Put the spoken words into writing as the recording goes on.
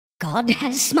God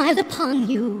has smiled upon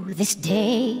you this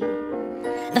day,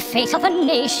 the fate of a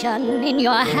nation in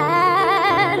your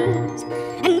hands.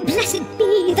 And blessed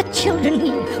be the children we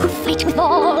who fight with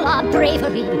all our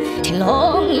bravery till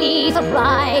only the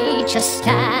righteous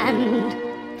stand.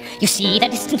 You see the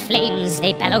distant flames,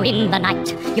 they bellow in the night.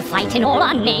 You fight in all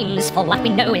our names for what we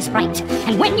know is right.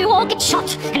 And when you all get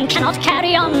shot and cannot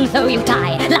carry on, though you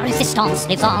die, la resistance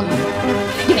lives on.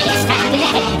 You may stand in the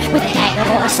head with a dagger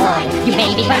or a sword. You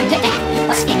may be burned to death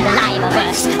or skinned alive or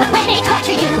worse. But when they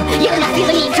torture you, you'll not feel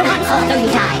the need to run, for though you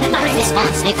die, la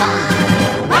resistance lives on.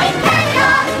 Right Canada!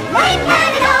 Right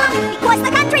Canada! Because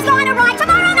the country's gonna ride.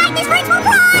 Tomorrow night these freaks will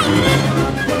cry!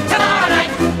 Tomorrow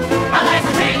night, our lives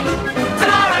will change.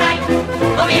 Tomorrow night,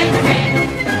 we'll be entertained.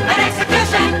 An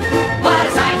execution, what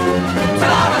a sight.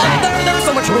 Tomorrow night. There's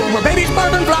so much room where babies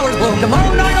birth and flowers bloom.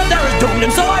 Tomorrow night out there is doomed,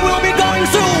 and so I will be going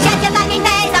soon. Shut your fucking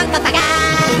face, Uncle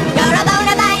Fagan! You're a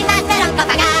bona fide master, Uncle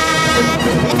Fagan!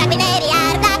 Let's happy lady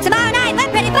out of that. Tomorrow night,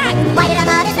 we're pretty black! Why did our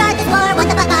mothers start this war? What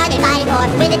the fuck are they fighting for?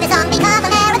 When did the song become a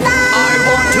marathon? I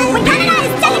want to When Canada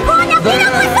is taking war, now we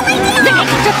don't want to wait till Then they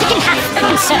cut your dick in half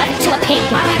and serve it to a pig.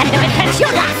 And though it hurts, you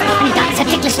laugh, and God's a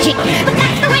dickless jig. But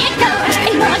that's the way it goes.